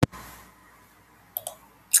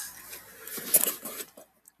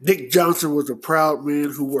Dick Johnson was a proud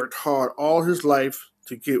man who worked hard all his life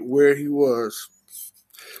to get where he was.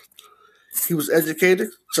 He was educated,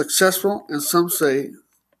 successful, and some say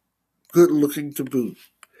good looking to boot.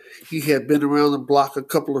 He had been around the block a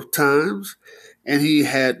couple of times, and he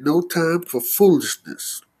had no time for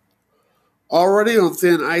foolishness. Already on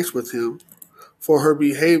thin ice with him for her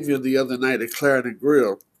behavior the other night at Clarendon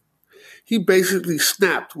Grill, he basically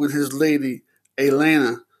snapped when his lady,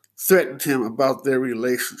 Elena, threatened him about their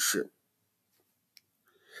relationship.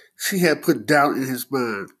 She had put doubt in his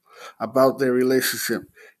mind about their relationship,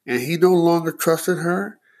 and he no longer trusted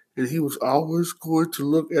her, and he was always going to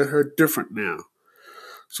look at her different now.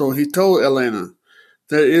 So he told Elena,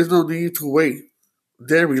 there is no need to wait.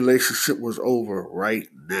 Their relationship was over right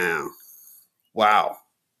now. Wow.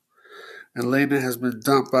 Elena has been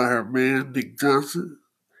dumped by her man, Nick Johnson,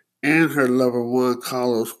 and her lover, Juan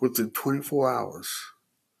Carlos, within 24 hours.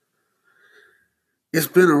 It's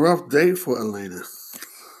been a rough day for Elena.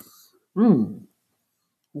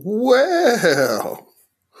 Well,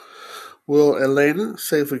 will Elena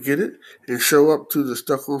say forget it and show up to the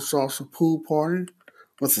stuck on salsa pool party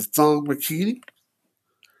with a thong bikini?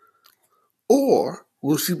 Or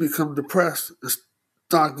will she become depressed and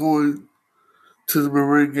start going to the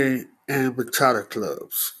merengue and bachata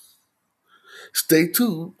clubs? Stay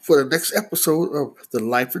tuned for the next episode of The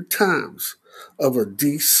Life and Times of a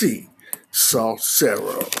DC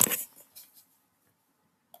Salsero.